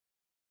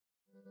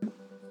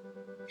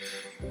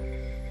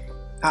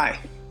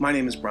Hi, my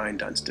name is Brian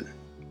Dunstan.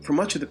 For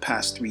much of the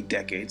past 3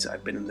 decades,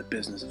 I've been in the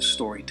business of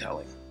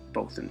storytelling,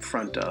 both in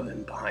front of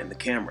and behind the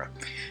camera.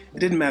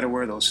 It didn't matter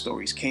where those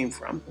stories came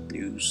from,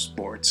 news,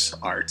 sports,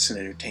 arts, and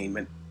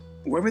entertainment.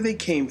 Wherever they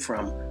came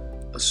from,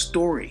 a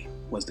story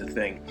was the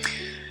thing.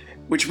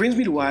 Which brings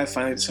me to why I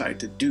finally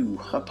decided to do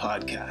a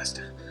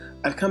podcast.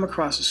 I've come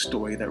across a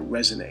story that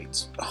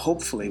resonates,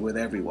 hopefully with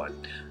everyone.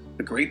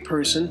 A great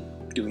person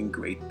doing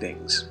great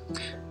things.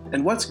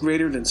 And what's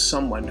greater than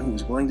someone who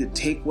is willing to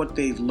take what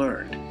they've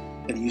learned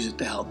and use it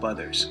to help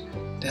others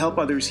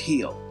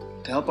heal,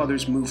 to help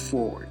others move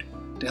forward,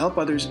 to help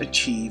others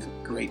achieve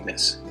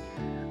greatness.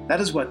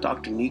 That is what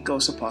Dr.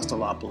 Nikos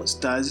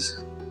Apostolopoulos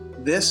does.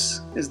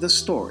 This is the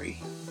story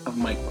of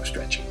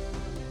microStretching.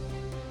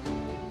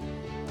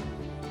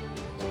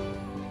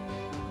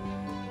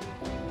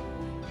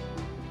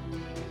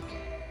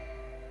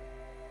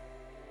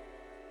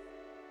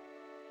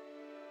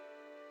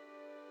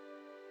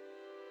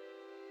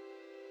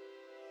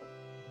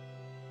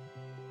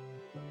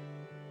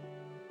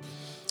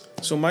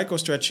 So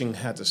microStretching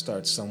had to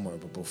start somewhere,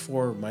 but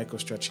before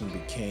microStretching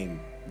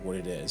became what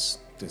it is,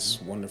 this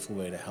wonderful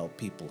way to help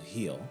people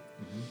heal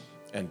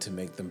and to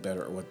make them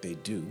better at what they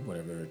do,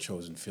 whatever their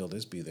chosen field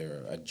is, be they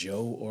a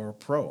Joe or a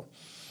pro.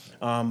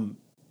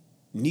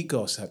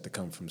 Nikos had to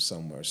come from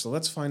somewhere. So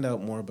let's find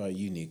out more about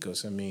you,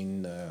 Nikos. I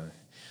mean,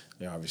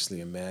 you're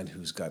obviously a man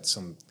who's got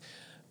some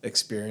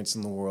experience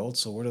in the world.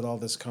 So where did all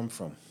this come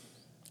from?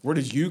 Where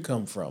did you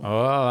come from?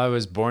 Well, I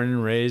was born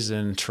and raised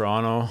in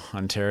Toronto,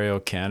 Ontario,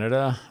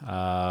 Canada,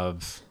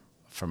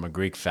 from a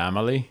Greek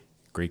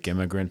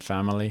immigrant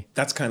family.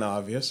 That's kind of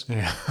obvious.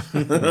 Yeah,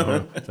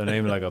 the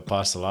name like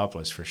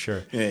Apostolopoulos for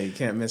sure. Yeah, you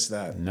can't miss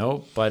that.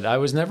 No, but I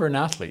was never an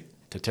athlete.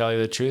 To tell you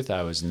the truth,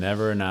 I was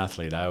never an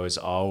athlete. I was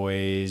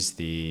always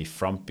the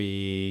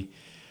frumpy,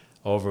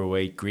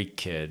 overweight Greek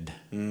kid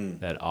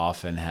that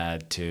often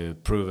had to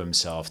prove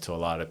himself to a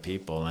lot of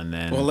people. And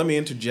then, well, let me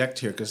interject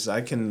here because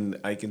I can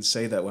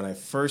say that when I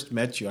first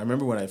met you, I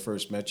remember when I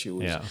first met you,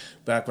 it was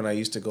back when I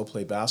used to go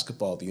play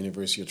basketball at the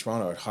University of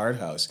Toronto at Hard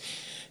House,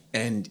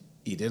 and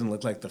you didn't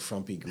look like the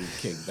frumpy Greek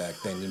kid back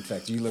then. In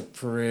fact, you looked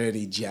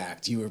pretty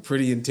jacked. You were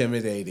pretty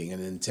intimidating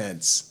and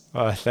intense.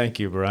 Oh, thank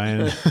you,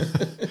 Brian.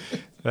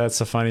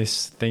 That's a funny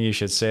thing you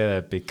should say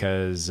that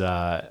because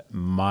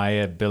my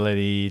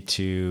ability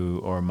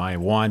or my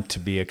want to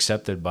be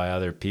accepted by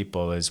other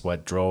people is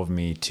what drove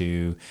me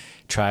to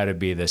try to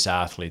be this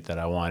athlete that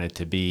I wanted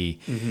to be.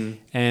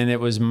 And it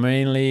was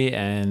mainly,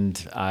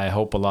 and I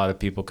hope a lot of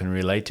people can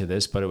relate to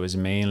this, but it was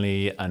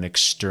mainly an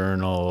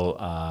external,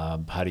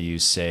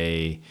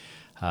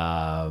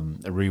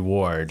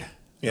 reward.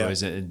 Yeah.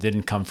 It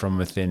didn't come from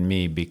within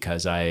me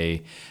because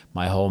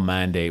my whole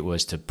mandate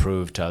was to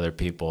prove to other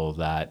people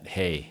that,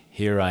 hey,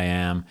 here I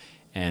am,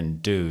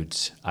 and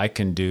dudes, I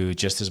can do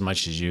just as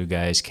much as you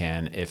guys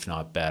can, if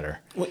not better.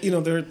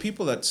 Well, there are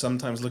people that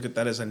sometimes look at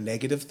that as a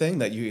negative thing,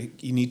 that you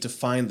need to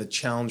find the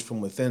challenge from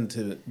within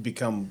to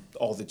become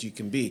all that you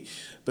can be.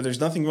 But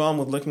there's nothing wrong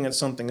with looking at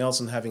something else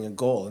and having a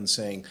goal and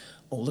saying,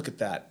 oh, look at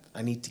that.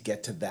 I need to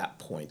get to that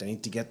point. I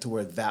need to get to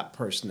where that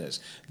person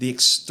is. The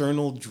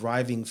external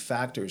driving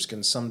factors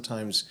can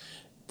sometimes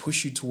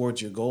push you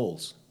towards your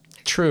goals.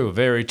 True,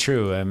 very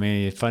true. I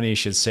mean, funny you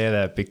should say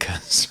that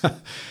because,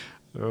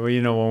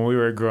 when we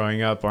were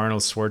growing up,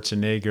 Arnold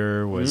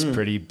Schwarzenegger was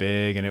pretty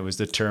big and it was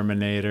the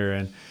Terminator.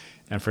 And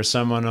for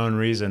some unknown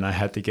reason, I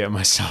had to get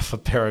myself a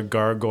pair of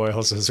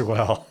gargoyles as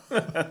well.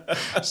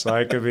 So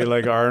I could be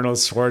like Arnold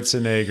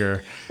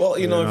Schwarzenegger. Well,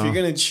 if you're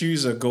going to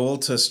choose a goal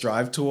to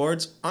strive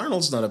towards,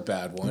 Arnold's not a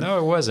bad one. No,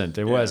 it wasn't.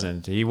 He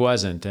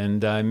wasn't.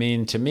 And I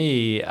mean, to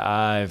me,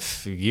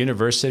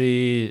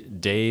 university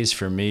days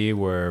for me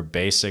were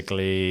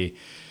basically,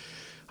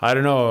 I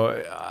don't know,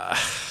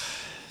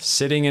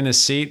 sitting in a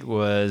seat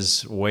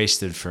was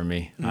wasted for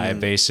me. I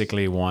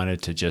basically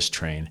wanted to just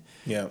train.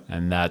 Yeah.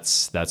 And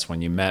that's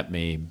when you met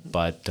me.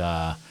 But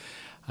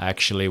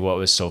actually, what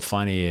was so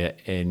funny,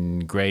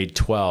 in grade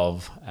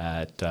 12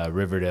 at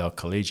Riverdale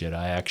Collegiate,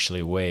 I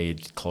actually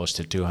weighed close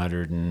to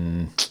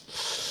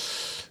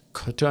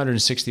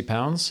 260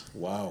 pounds.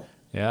 Wow.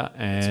 Yeah,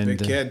 and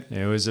it's a big kid.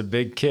 It was a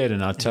big kid,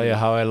 and I'll tell you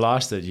how I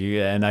lost it.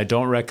 And I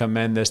don't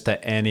recommend this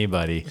to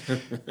anybody.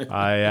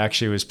 I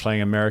actually was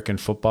playing American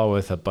football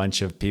with a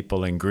bunch of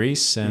people in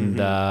Greece,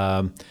 and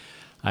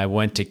I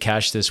went to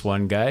catch this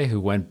one guy who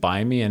went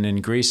by me. And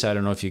in Greece, I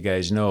don't know if you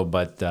guys know,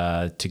 but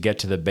to get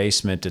to the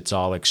basement, it's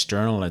all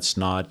external. It's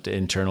not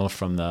internal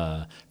from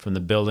the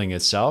building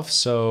itself.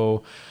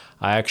 So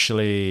I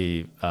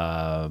actually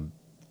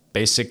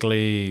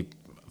basically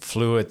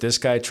flew at this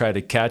guy, tried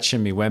to catch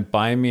him. He went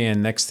by me,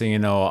 and next thing you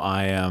know,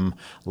 I am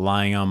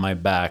lying on my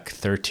back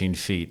 13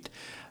 feet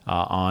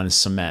on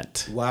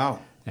cement.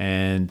 Wow.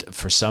 And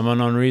for some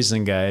unknown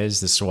reason,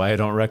 guys, this is why I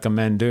don't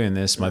recommend doing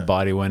this. My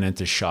body went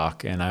into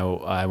shock, and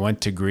I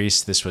went to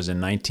Greece. This was in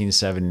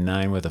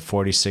 1979 with a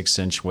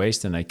 46-inch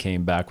waist, and I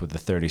came back with a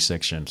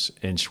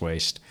 36-inch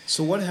waist.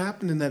 So what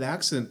happened in that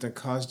accident that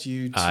caused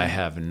you to... I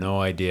have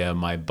no idea.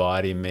 My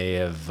body may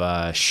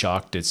have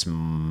shocked its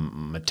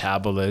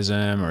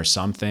metabolism or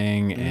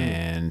something,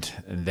 and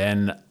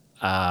then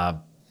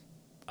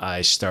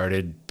I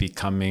started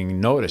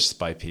becoming noticed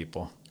by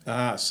people.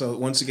 So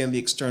once again, the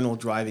external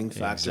driving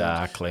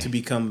factor to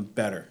become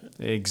better.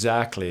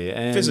 Exactly.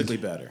 And physically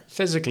better.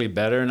 Physically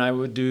better. And I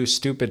would do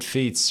stupid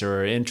feats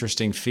or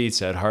interesting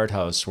feats at Heart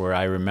House where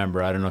I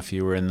remember, I don't know if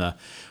you were in the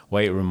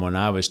weight room when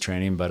I was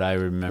training, but I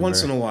remember...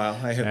 Once in a while,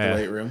 I hit the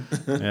weight room.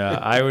 Yeah,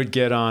 I would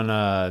get on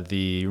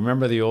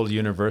remember the old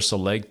universal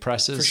leg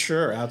presses? For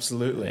sure,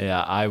 absolutely.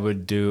 Yeah, I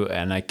would do,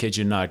 and I kid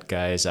you not,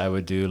 guys, I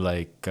would do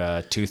like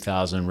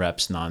 2,000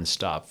 reps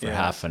nonstop for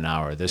half an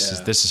hour. This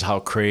is how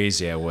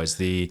crazy I was.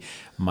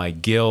 My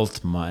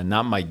guilt,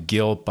 not my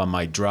guilt, but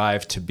my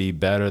drive to be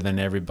better than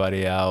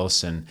everybody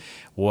else, and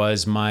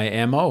was my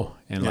MO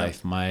in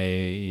life.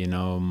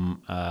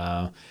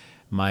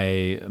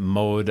 My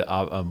mode,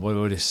 what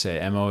would I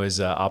say? MO is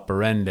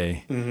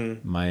operandi.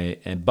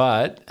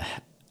 But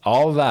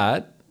all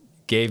that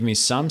gave me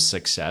some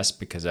success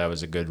because I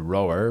was a good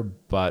rower.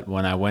 But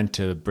when I went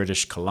to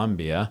British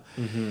Columbia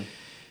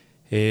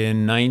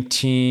in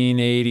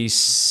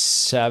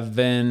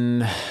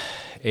 1987,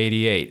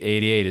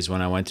 88 is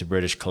when I went to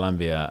British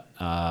Columbia.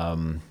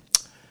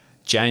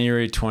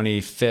 January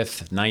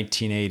 25th,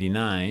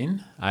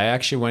 1989, I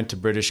actually went to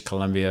British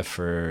Columbia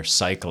for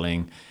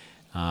cycling.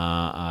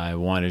 I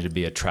wanted to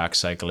be a track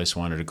cyclist,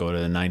 wanted to go to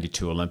the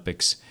 92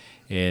 Olympics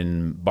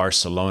in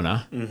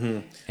Barcelona.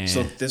 And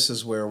so this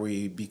is where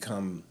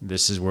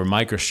This is where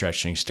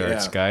microstretching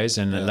starts, guys.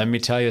 And let me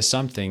tell you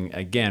something.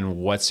 Again,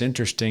 what's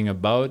interesting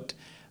about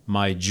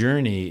my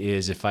journey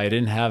is if I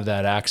didn't have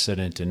that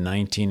accident in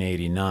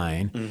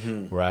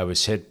 1989, where I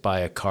was hit by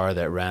a car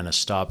that ran a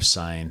stop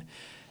sign.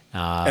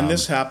 And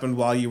this happened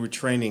while you were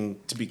training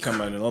to become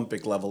an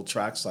Olympic level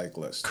track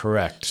cyclist.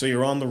 Correct. So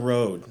you're on the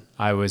road.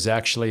 I was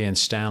actually in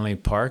Stanley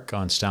Park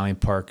on Stanley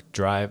Park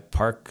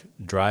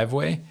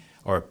Driveway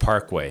or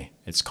Parkway,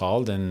 it's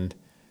called, and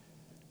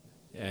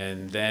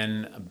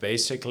then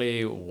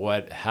basically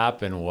what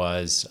happened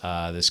was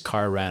this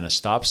car ran a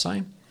stop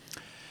sign,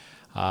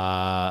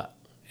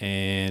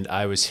 and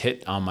I was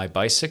hit on my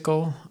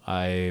bicycle.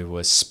 I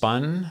was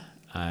spun.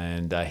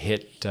 And I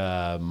hit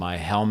my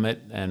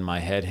helmet, and my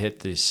head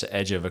hit this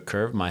edge of a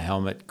curve. My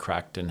helmet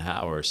cracked in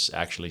half, or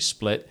actually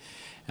split,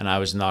 and I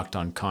was knocked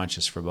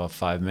unconscious for about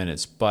 5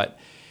 minutes. But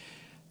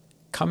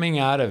coming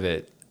out of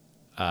it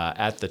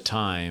at the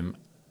time,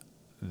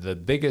 the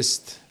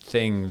biggest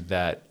thing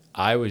that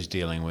I was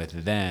dealing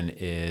with then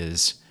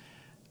is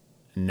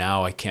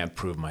now I can't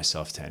prove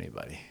myself to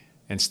anybody.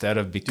 Instead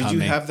of becoming...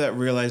 Did you have that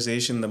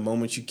realization the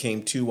moment you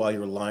came to while you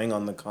were lying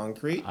on the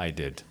concrete? I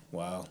did.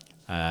 Wow.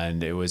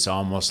 And it was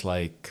almost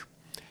like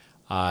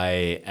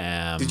I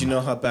am... Did you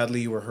know how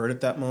badly you were hurt at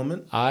that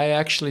moment? I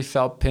actually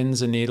felt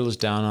pins and needles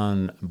down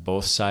on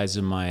both sides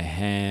of my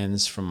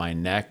hands from my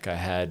neck. I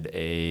had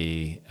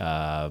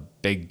a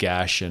big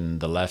gash in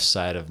the left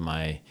side of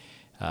my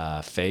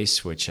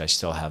face, which I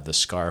still have the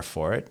scar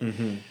for it.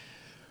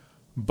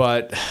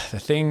 But the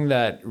thing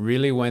that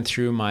really went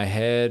through my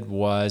head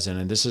was,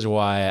 and this is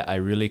why I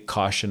really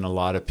caution a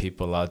lot of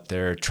people out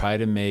there, try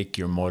to make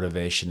your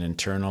motivation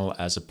internal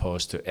as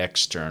opposed to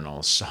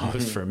external. So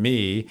for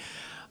me,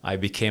 I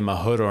became a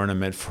hood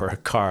ornament for a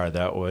car.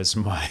 That was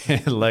my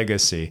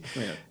legacy,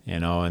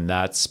 and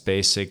that's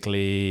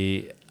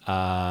basically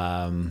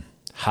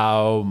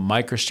how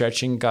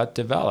microstretching got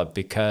developed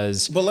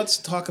because... Well, let's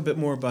talk a bit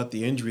more about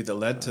the injury that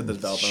led to the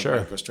development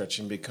of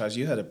microstretching, because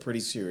you had a pretty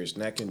serious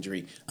neck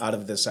injury out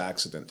of this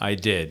accident. I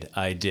did.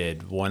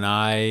 When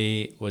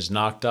I was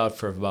knocked out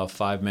for about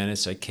 5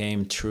 minutes, I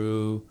came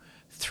through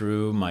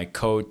my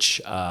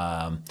coach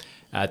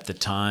at the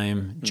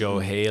time, Joe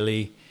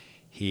Haley.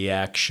 He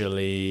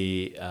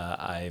actually,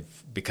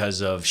 because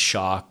of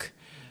shock,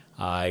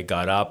 I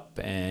got up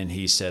and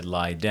he said,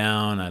 lie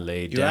down. I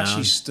laid down. You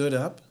actually stood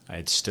up?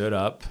 I'd stood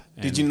up.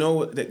 Did you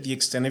know the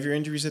extent of your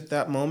injuries at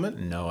that moment?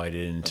 No, I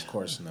didn't. Of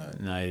course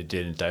not. No, I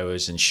didn't. I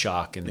was in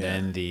shock. And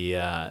then the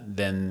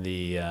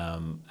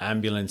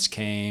ambulance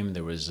came.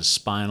 There was a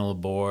spinal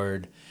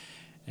board.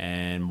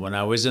 And when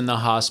I was in the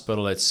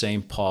hospital at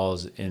St.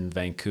 Paul's in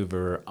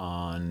Vancouver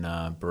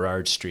on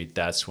Burrard Street,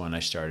 that's when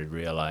I started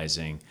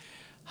realizing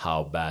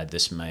how bad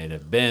this might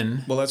have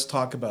been. Well, let's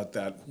talk about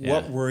that. Yeah.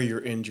 What were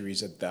your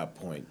injuries at that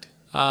point?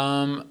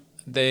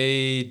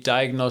 They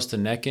diagnosed a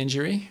neck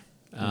injury.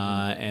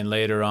 And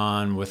later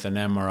on with an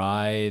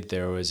MRI,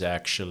 there was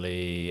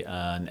actually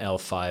an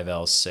L5,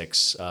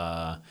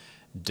 L6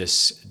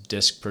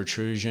 disc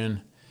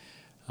protrusion.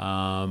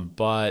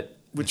 But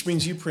which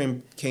means you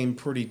came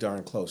pretty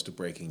darn close to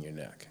breaking your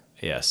neck.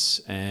 Yes.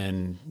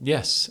 And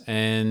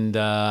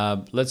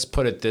let's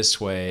put it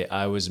this way.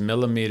 I was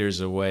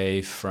millimeters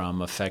away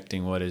from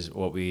affecting what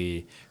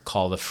we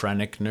call the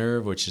phrenic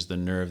nerve, which is the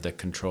nerve that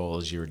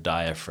controls your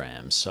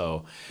diaphragm.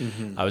 So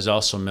I was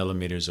also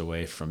millimeters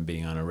away from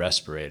being on a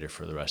respirator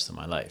for the rest of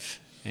my life.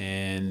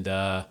 And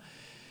the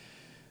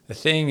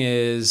thing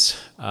is,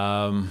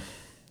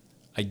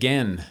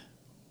 again,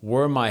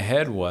 where my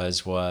head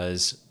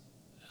was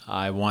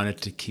I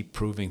wanted to keep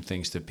proving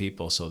things to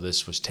people, so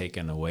this was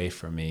taken away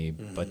from me.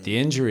 But the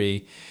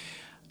injury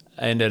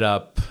ended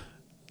up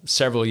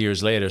several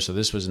years later, so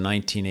this was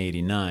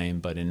 1989,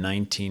 but in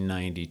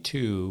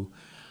 1992,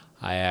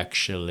 I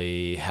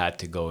actually had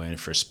to go in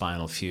for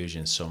spinal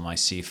fusion. So my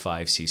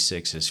C5,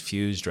 C6 is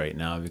fused right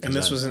now. And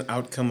this was an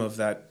outcome of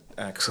that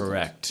accident?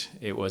 Correct.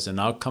 It was an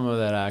outcome of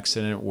that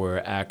accident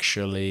where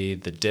actually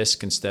the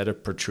disc, instead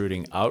of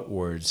protruding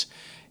outwards,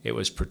 it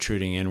was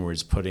protruding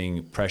inwards,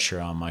 putting pressure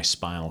on my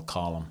spinal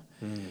column.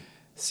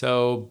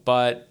 So,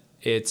 but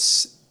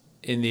it's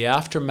in the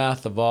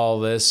aftermath of all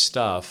this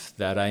stuff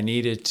that I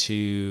needed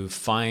to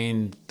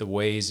find the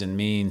ways and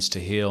means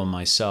to heal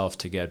myself,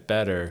 to get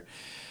better,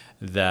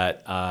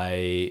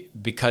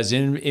 because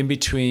in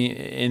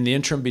the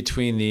interim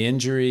between the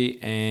injury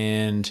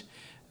and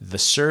the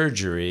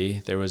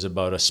surgery, there was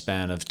about a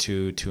span of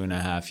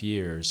 2.5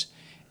 years.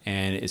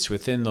 And it's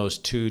within those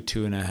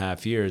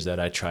 2.5 years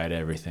that I tried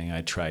everything.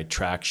 I tried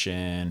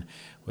traction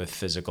with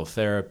physical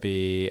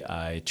therapy.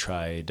 I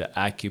tried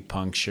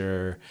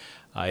acupuncture.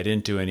 I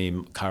didn't do any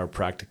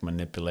chiropractic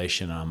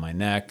manipulation on my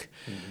neck.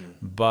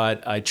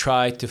 But I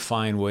tried to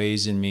find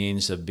ways and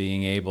means of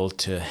being able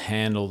to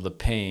handle the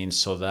pain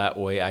so that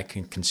way I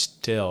can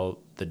still,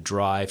 the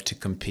drive to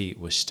compete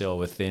was still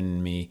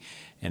within me,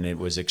 and it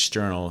was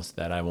external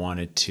that I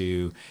wanted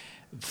to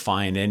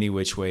find any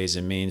which ways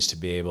and means to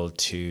be able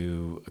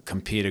to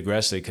compete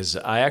aggressively, because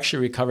I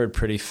actually recovered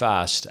pretty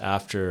fast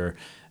after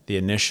the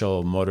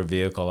initial motor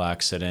vehicle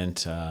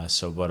accident.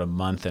 So about a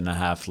month and a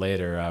half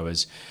later, I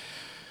was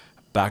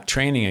back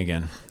training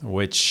again,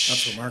 which...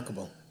 That's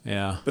remarkable.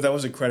 Yeah. But that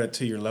was a credit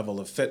to your level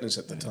of fitness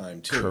at the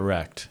time, too.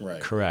 Correct. Right.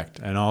 Correct.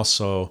 And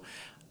also,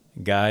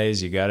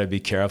 guys, you got to be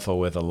careful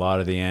with a lot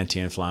of the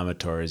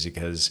anti-inflammatories,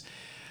 because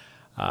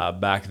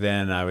back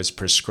then I was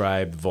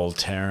prescribed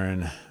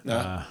Voltaren.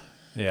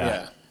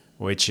 Yeah.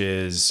 Which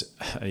is,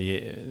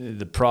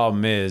 the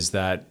problem is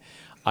that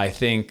I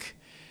think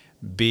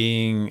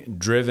being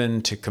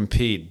driven to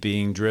compete,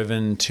 being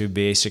driven to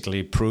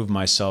basically prove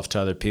myself to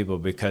other people,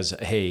 because,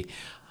 hey,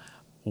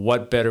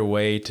 what better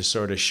way to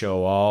sort of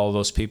show all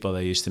those people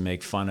that used to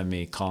make fun of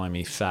me, calling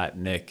me Fat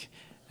Nick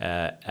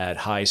at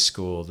high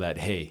school, that,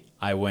 hey,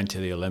 I went to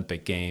the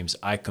Olympic Games.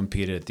 I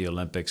competed at the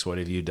Olympics. What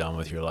have you done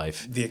with your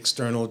life? The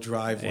external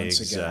drive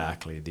once again.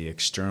 Exactly. The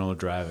external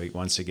drive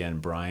once again,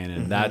 Brian.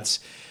 And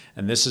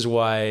and this is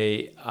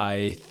why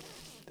I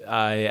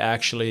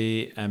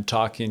actually am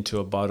talking to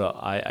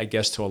I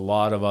guess to a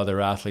lot of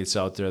other athletes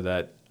out there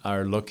that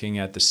are looking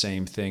at the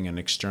same thing, an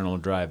external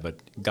drive. But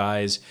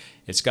guys,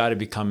 it's got to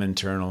become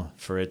internal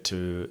for it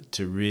to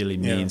really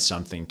mean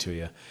something to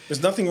you.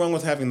 There's nothing wrong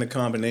with having the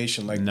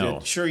combination.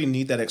 No. Sure, you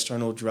need that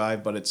external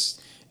drive, but it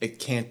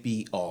can't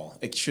be all.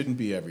 It shouldn't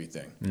be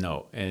everything.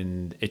 No,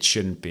 and it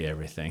shouldn't be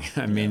everything.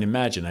 I mean,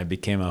 imagine I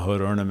became a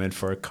hood ornament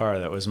for a car.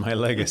 That was my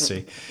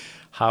legacy.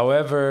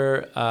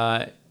 However,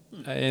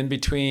 in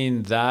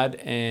between that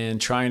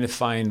and trying to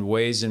find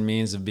ways and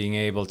means of being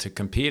able to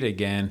compete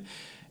again,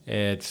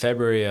 in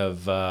February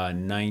of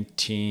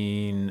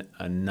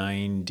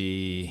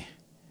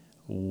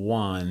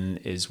 1991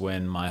 is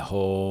when my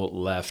whole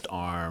left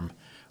arm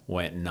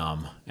went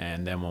numb.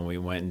 And then when we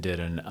went and did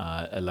an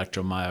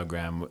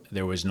electromyogram,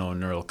 there was no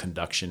neural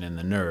conduction in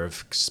the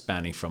nerve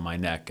spanning from my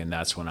neck. And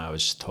that's when I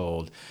was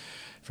told,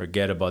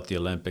 forget about the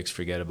Olympics,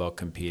 forget about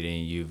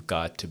competing. You've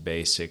got to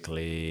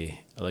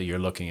basically, you're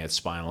looking at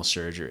spinal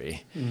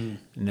surgery.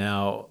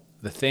 Now,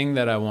 the thing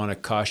that I want to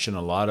caution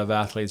a lot of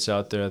athletes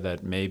out there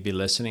that may be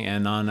listening,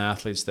 and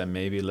non-athletes that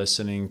may be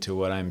listening to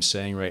what I'm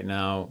saying right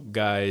now,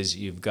 guys,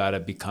 you've got to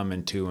become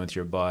in tune with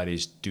your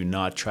bodies. Do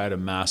not try to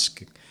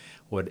mask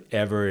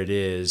whatever it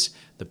is,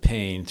 the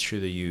pain, through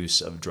the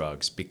use of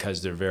drugs,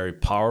 because they're very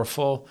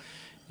powerful.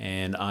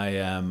 And I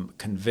am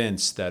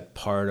convinced that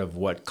part of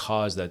what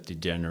caused that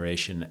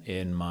degeneration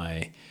in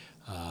my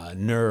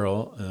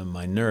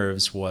my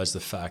nerves was the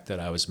fact that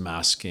I was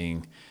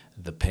masking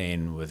the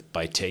pain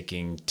by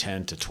taking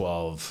 10 to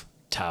 12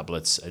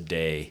 tablets a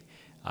day.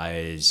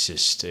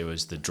 It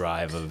was the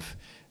drive of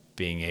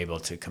being able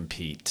to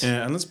compete.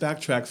 And let's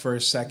backtrack for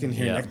a second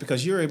here, Nick,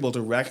 because you're able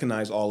to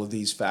recognize all of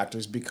these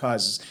factors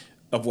because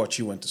of what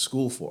you went to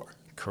school for.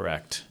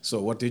 Correct.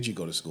 So what did you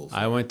go to school for?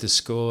 I went to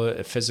school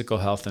at Physical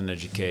Health and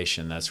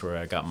Education. That's where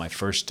I got my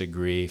first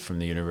degree from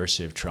the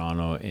University of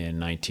Toronto in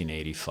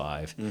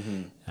 1985.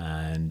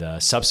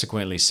 And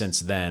subsequently, since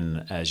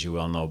then, as you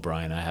well know,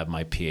 Brian, I have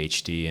my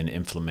PhD in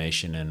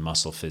inflammation and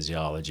muscle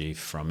physiology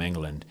from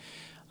England,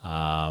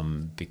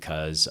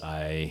 because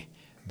I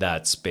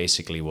that's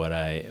basically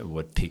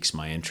what piques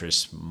my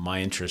interest.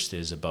 My interest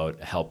is about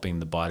helping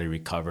the body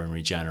recover and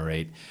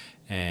regenerate,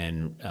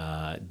 and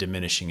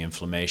diminishing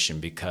inflammation,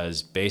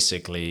 because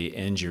basically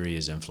injury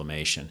is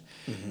inflammation.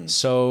 Mm-hmm.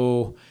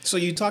 So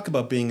you talk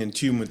about being in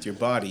tune with your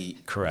body.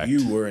 Correct.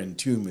 You were in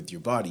tune with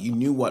your body. You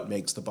knew what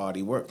makes the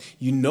body work.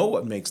 You know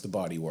what makes the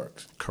body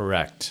work.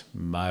 Correct.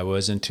 I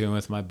was in tune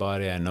with my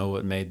body. I know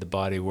what made the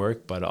body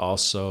work, but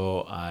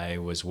also I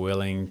was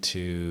willing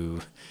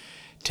to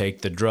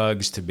take the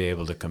drugs to be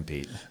able to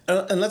compete.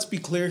 And let's be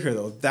clear here,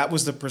 though. That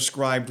was the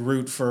prescribed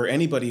route for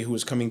anybody who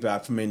was coming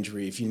back from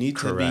injury. If you need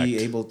Correct. to be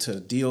able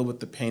to deal with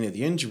the pain of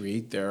the injury,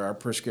 there are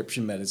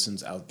prescription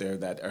medicines out there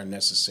that are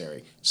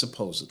necessary,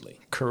 supposedly.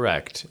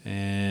 Correct.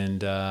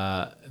 And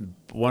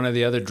one of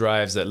the other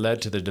drives that led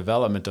to the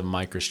development of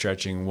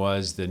microstretching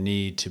was the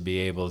need to be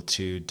able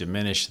to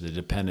diminish the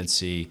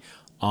dependency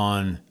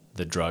on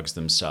the drugs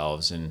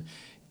themselves and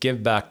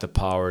give back the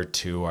power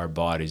to our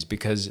bodies.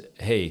 Because,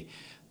 hey,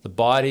 the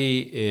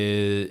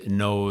body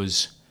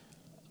knows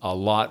a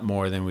lot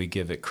more than we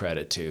give it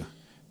credit to,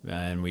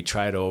 and we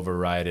try to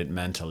override it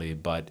mentally,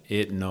 but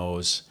it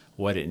knows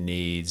what it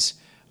needs,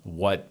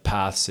 what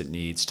paths it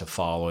needs to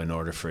follow in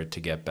order for it to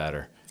get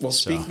better. Well,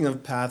 speaking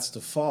of paths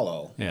to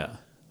follow, yeah,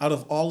 out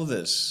of all of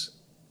this,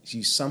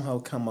 you somehow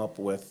come up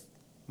with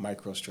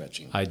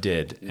microstretching. I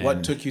did.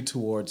 What took you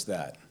towards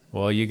that?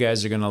 Well, you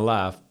guys are going to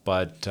laugh,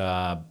 but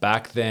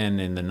back then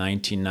in the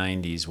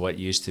 1990s, what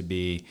used to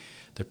be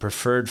the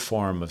preferred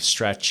form of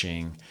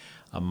stretching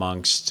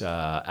amongst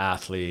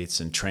athletes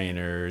and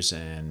trainers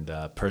and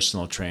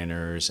personal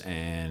trainers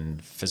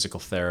and physical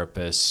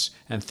therapists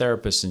and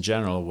therapists in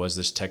general was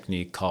this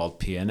technique called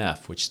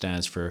PNF, which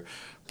stands for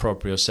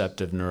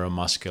proprioceptive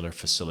neuromuscular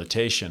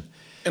facilitation.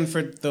 And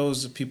for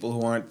those people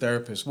who aren't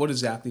therapists, what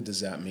exactly does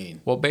that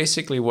mean? Well,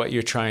 basically what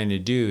you're trying to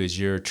do is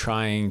you're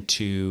trying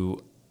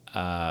to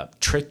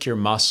trick your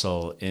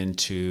muscle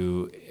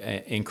into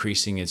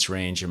increasing its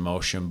range of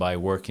motion by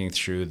working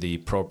through the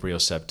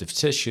proprioceptive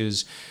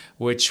tissues,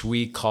 which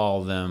we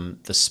call them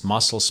the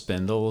muscle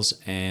spindles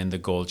and the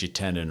Golgi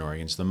tendon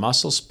organs. The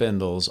muscle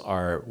spindles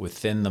are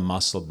within the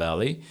muscle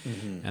belly,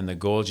 mm-hmm. and the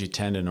Golgi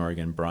tendon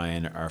organ,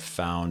 Brian, are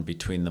found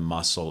between the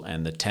muscle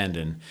and the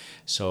tendon.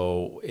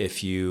 So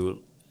if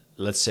you,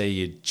 let's say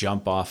you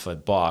jump off a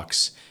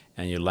box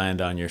and you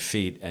land on your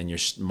feet and your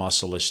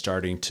muscle is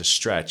starting to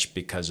stretch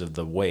because of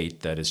the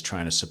weight that is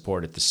trying to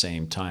support at the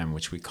same time,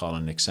 which we call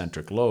an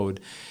eccentric load,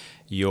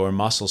 your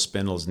muscle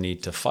spindles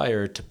need to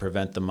fire to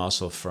prevent the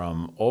muscle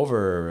from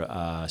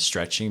over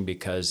stretching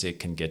because it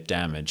can get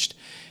damaged.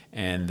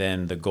 And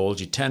then the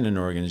Golgi tendon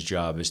organ's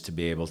job is to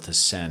be able to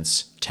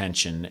sense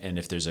tension. And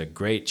if there's a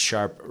great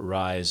sharp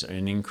rise or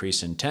an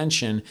increase in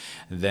tension,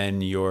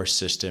 then your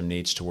system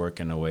needs to work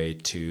in a way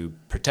to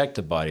protect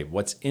the body.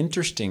 What's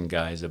interesting,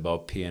 guys,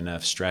 about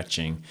PNF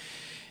stretching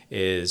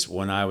is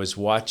when I was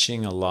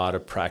watching a lot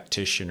of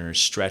practitioners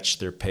stretch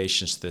their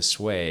patients this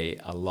way,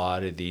 a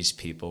lot of these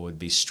people would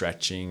be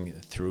stretching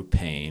through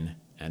pain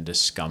and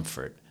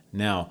discomfort.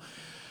 Now,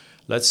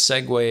 let's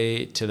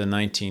segue to the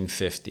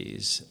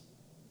 1950s.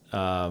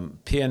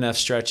 PNF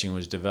stretching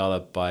was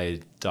developed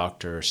by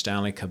Dr.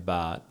 Stanley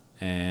Kabat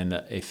and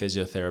a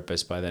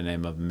physiotherapist by the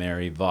name of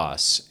Mary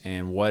Voss.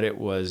 And what it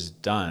was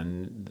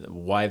done,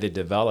 why they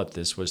developed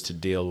this, was to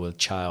deal with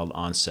child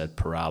onset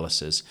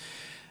paralysis.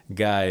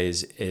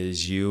 Guys,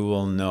 as you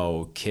will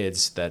know,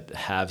 kids that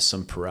have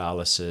some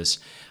paralysis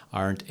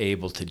aren't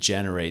able to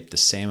generate the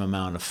same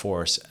amount of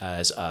force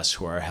as us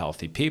who are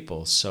healthy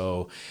people.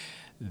 So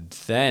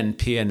then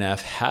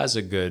PNF has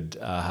a good,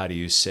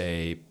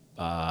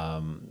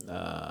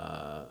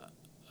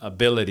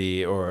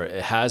 ability, or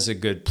it has a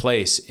good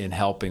place in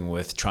helping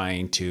with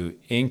trying to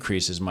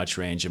increase as much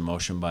range of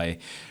motion by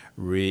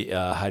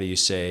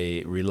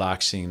relaxing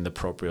the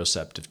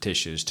proprioceptive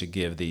tissues to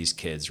give these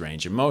kids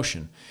range of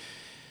motion.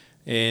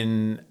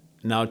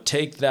 Now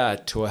take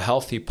that to a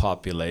healthy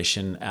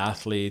population,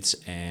 athletes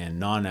and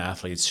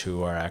non-athletes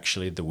who are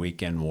actually the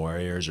weekend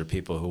warriors or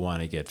people who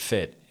want to get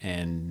fit,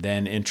 and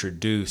then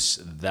introduce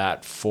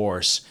that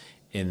force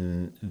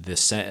in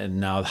the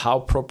now how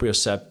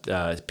propriocept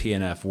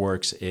PNF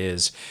works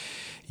is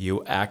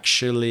you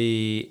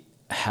actually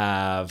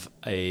have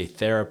a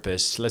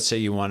therapist. Let's say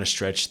you want to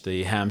stretch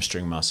the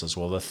hamstring muscles.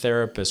 Well, the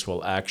therapist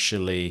will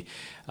actually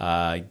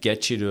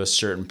get you to a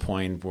certain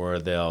point where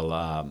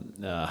they'll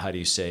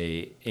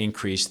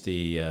increase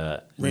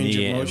the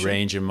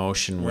range of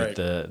motion with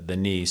the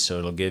knee, so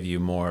it'll give you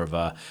more of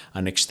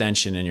an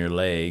extension in your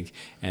leg,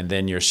 and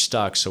then you're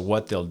stuck. So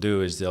what they'll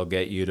do is they'll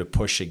get you to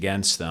push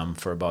against them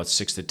for about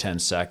 6 to 10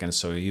 seconds.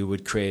 So you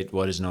would create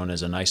what is known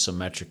as an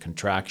isometric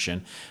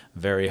contraction,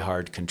 very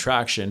hard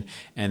contraction,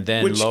 and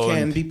then which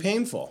can be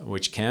painful.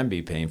 Which can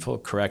be painful,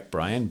 correct,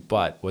 Brian?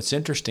 But what's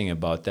interesting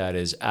about that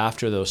is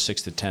after those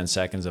 6 to 10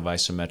 seconds of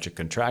isometric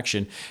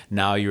contraction,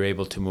 now you're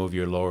able to move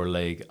your lower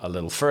leg a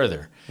little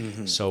further.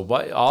 Mm-hmm. So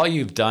all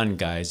you've done,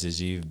 guys,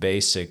 is you've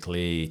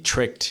basically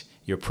tricked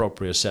your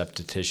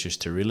proprioceptive tissues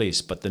to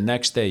release. But the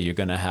next day, you're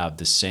going to have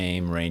the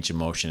same range of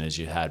motion as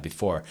you had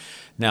before.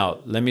 Now,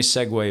 let me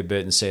segue a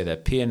bit and say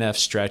that PNF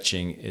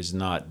stretching is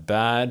not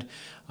bad.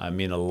 I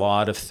mean, a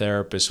lot of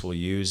therapists will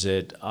use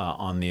it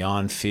on the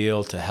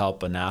on-field to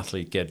help an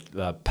athlete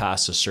get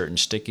past a certain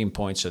sticking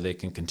point so they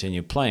can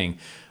continue playing.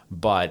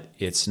 But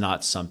it's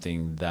not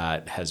something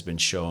that has been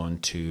shown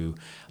to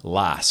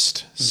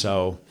last. Mm-hmm.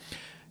 So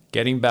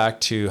getting back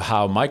to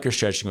how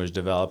microstretching was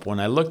developed, when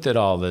I looked at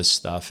all this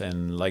stuff,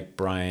 and like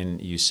Brian,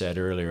 you said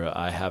earlier,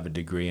 I have a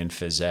degree in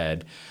phys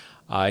ed,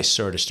 I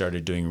sort of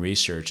started doing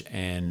research,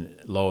 and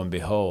lo and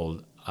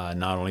behold,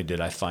 not only did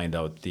I find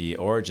out the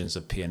origins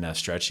of PNF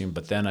stretching,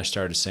 but then I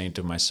started saying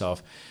to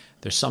myself,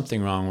 there's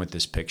something wrong with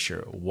this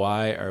picture.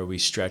 Why are we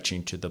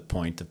stretching to the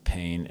point of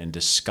pain and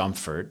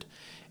discomfort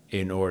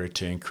in order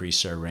to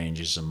increase our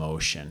ranges of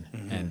motion?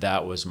 Mm-hmm. And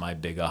that was my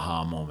big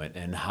aha moment,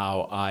 and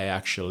how I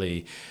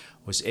actually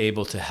was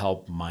able to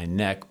help my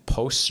neck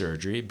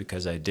post-surgery,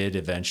 because I did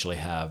eventually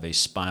have a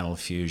spinal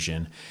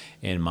fusion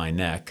in my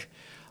neck.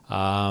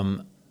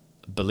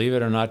 Believe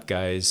it or not,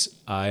 guys,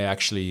 I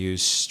actually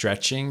used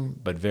stretching,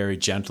 but very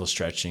gentle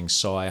stretching.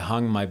 So I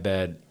hung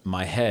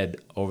my head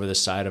over the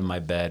side of my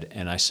bed,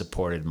 and I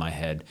supported my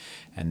head.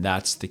 And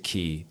that's the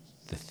key.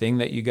 The thing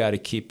that you got to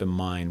keep in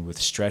mind with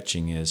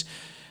stretching is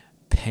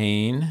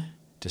pain,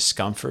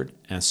 discomfort,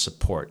 and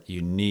support.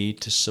 You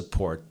need to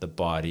support the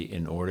body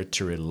in order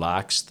to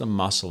relax the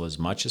muscle as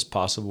much as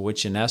possible,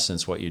 which in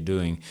essence what you're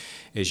doing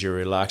is you're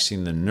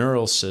relaxing the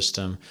neural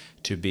system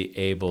to be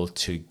able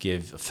to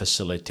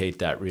facilitate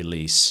that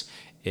release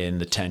in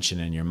the tension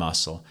in your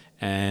muscle.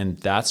 And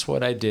that's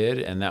what I did,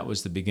 and that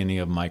was the beginning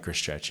of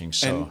microstretching.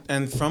 So,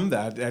 and from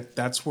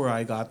that's where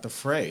I got the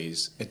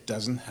phrase, it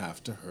doesn't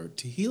have to hurt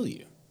to heal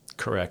you.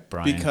 Correct,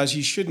 Brian. Because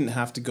you shouldn't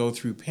have to go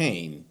through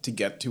pain to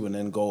get to an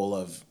end goal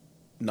of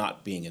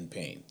not being in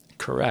pain.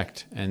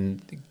 Correct.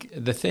 And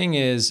the thing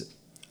is,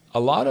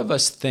 a lot of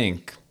us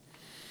think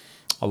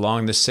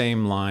along the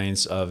same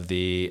lines of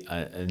the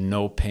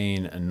no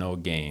pain and no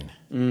gain.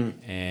 Mm.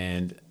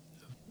 And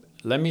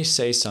let me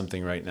say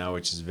something right now,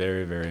 which is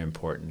very, very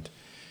important.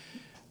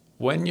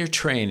 When you're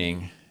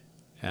training,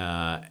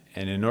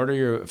 and in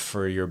order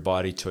for your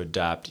body to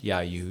adapt,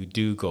 you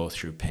do go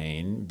through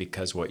pain,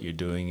 because what you're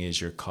doing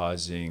is you're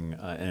causing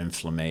an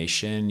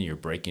inflammation, you're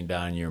breaking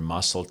down your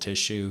muscle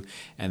tissue,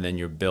 and then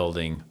you're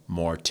building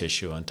more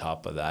tissue on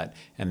top of that.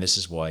 And this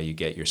is why you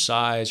get your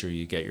size or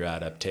you get your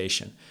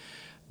adaptation.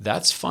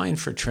 That's fine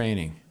for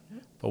training.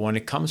 But when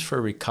it comes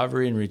for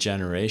recovery and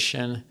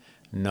regeneration,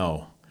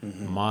 no.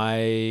 Mm-hmm.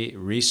 My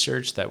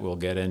research that we'll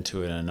get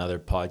into in another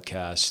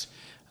podcast,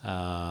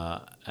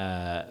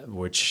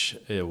 which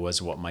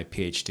was what my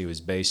PhD was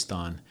based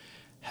on,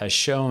 has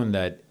shown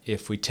that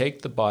if we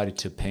take the body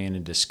to pain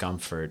and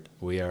discomfort,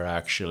 we are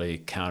actually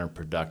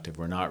counterproductive.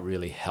 We're not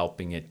really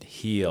helping it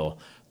heal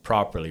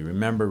properly.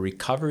 Remember,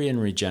 recovery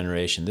and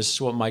regeneration, this is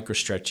what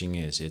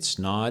microstretching is. It's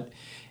not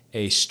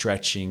a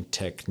stretching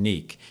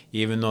technique.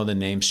 Even though the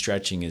name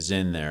stretching is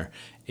in there,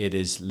 it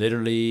is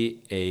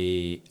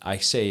literally I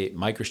say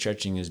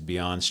microstretching is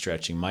beyond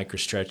stretching.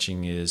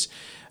 Microstretching is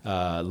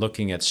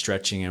looking at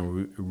stretching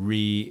and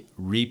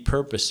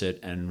repurpose it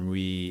and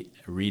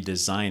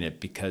redesign it,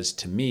 because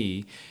to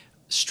me,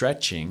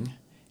 stretching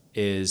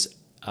is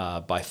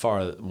by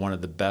far one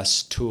of the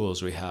best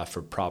tools we have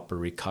for proper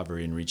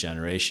recovery and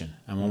regeneration.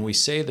 And when we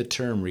say the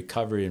term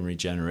recovery and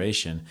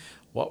regeneration,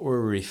 what we're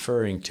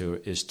referring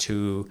to is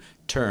two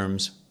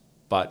terms,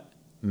 but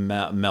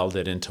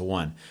melded into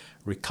one.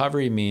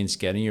 Recovery means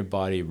getting your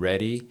body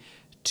ready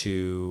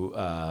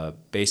to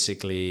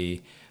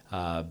basically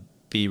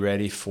be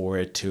ready for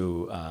it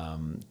to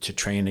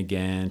train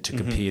again, to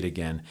compete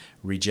again.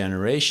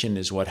 Regeneration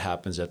is what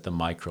happens at the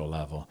micro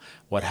level,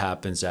 what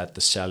happens at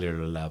the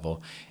cellular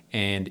level.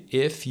 And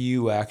if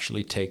you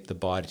actually take the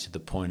body to the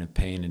point of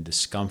pain and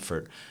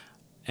discomfort,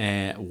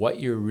 and what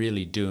you're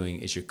really doing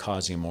is you're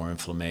causing more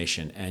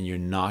inflammation, and you're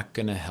not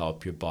going to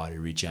help your body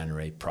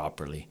regenerate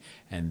properly.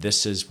 And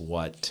this is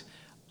what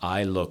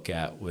I look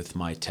at with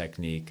my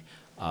technique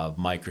of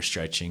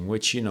microstretching,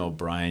 which,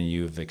 Brian,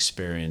 you've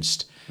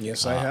experienced.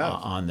 Yes, I have.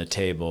 On the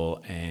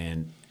table.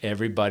 And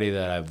everybody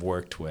that I've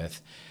worked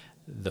with,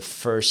 the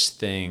first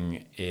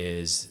thing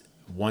is,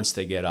 once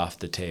they get off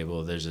the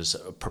table, there's this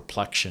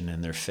perplexion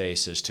in their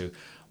face as to,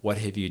 what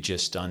have you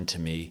just done to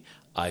me?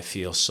 I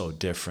feel so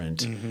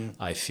different. Mm-hmm.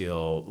 I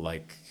feel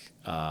like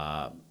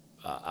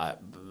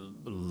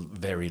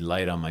very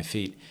light on my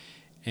feet.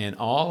 And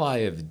all I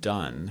have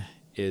done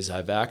is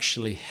I've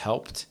actually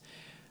helped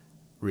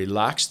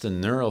relax the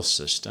neural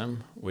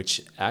system,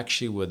 which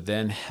actually would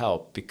then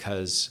help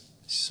because...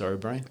 Sorry,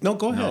 Brian? No,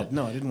 go ahead.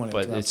 No, I didn't want to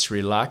interrupt. But it's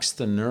relaxed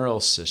the neural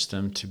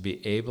system to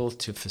be able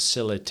to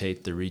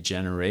facilitate the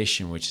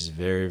regeneration, which is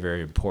very,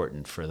 very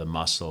important for the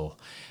muscle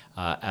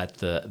at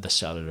the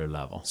cellular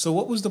level. So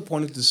what was the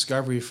point of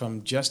discovery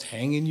from just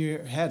hanging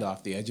your head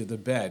off the edge of the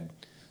bed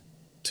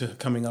to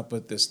coming up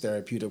with this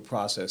therapeutic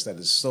process that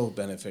is so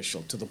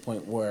beneficial to the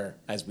point where,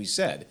 as we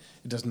said,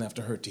 it doesn't have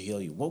to hurt to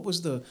heal you? What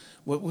was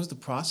the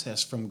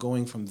process from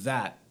going from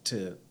that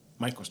to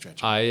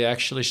microstretching? I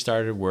actually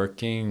started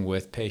working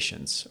with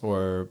patients,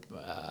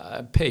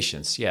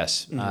 patients,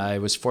 yes. I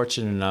was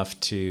fortunate enough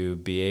to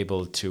be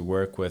able to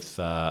work with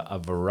a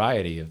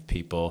variety of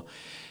people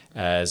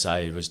as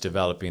I was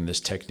developing this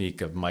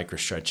technique of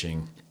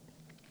microstretching.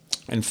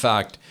 In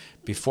fact,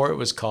 before it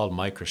was called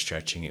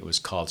microstretching, it was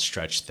called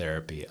stretch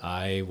therapy.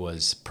 I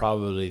was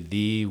probably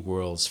the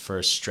world's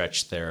first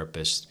stretch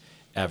therapist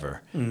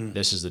ever.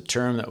 This is the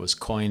term that was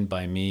coined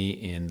by me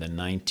in the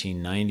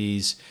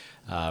 1990s,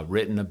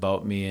 written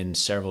about me in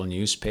several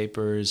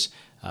newspapers.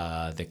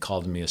 They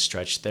called me a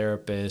stretch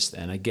therapist.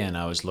 And again,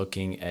 I was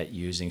looking at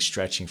using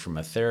stretching from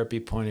a therapy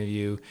point of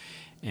view.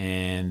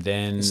 And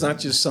then... It's not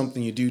just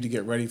something you do to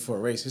get ready for a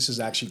race. This is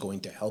actually going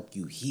to help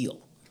you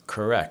heal.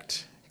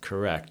 Correct.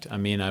 I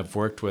mean, I've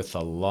worked with a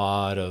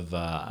lot of,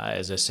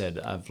 as I said,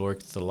 I've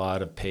worked with a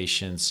lot of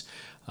patients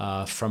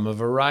from a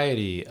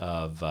variety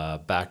of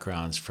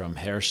backgrounds, from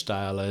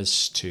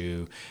hairstylists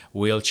to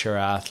wheelchair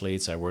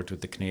athletes. I worked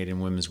with the Canadian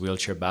women's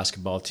wheelchair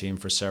basketball team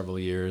for several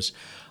years.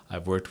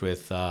 I've worked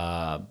with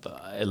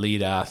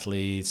elite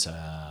athletes,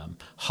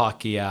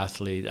 hockey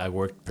athletes. I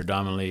worked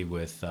predominantly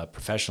with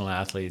professional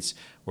athletes,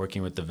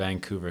 working with the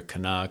Vancouver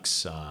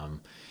Canucks,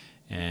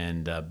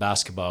 and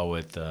basketball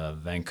with the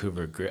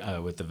Vancouver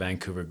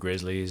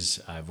Grizzlies.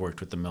 I've worked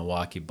with the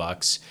Milwaukee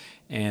Bucks.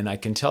 And I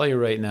can tell you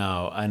right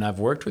now, and I've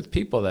worked with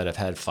people that have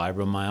had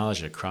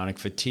fibromyalgia, chronic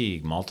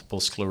fatigue, multiple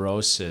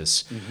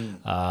sclerosis,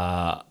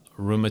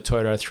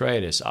 rheumatoid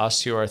arthritis,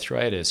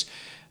 osteoarthritis.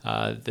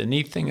 The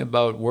neat thing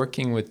about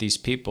working with these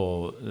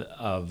people with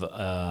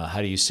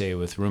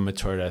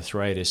rheumatoid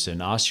arthritis and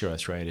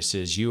osteoarthritis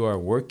is you are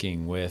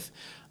working with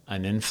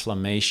an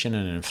inflammation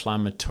and an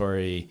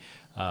inflammatory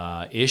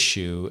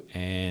issue,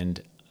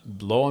 and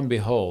lo and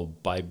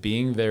behold, by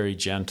being very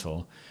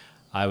gentle,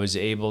 I was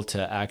able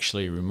to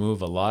actually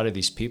remove a lot of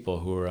these people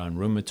who are on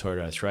rheumatoid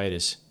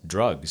arthritis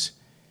drugs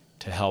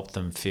to help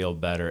them feel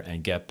better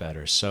and get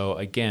better. So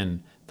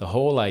again, the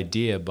whole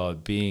idea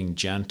about being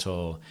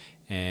gentle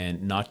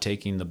and not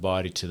taking the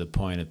body to the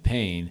point of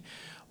pain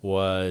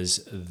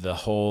was the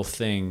whole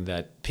thing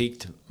that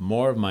piqued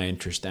more of my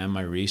interest and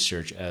my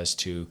research as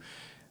to,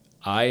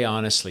 I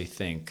honestly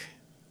think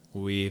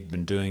we've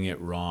been doing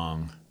it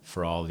wrong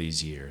for all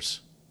these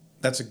years.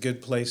 That's a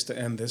good place to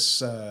end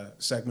this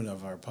segment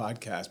of our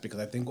podcast,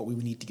 because I think what we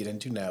need to get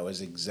into now is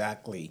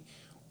exactly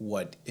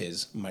what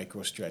is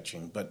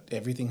microstretching. But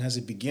everything has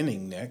a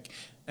beginning, Nick,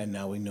 and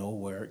now we know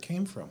where it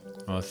came from.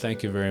 Well,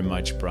 thank you very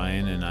much,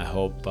 Brian, and I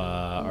hope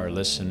our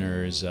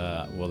listeners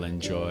will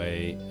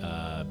enjoy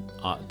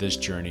this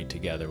journey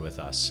together with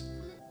us.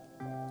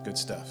 Good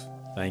stuff.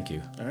 Thank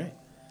you. All right,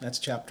 that's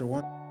chapter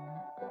 1.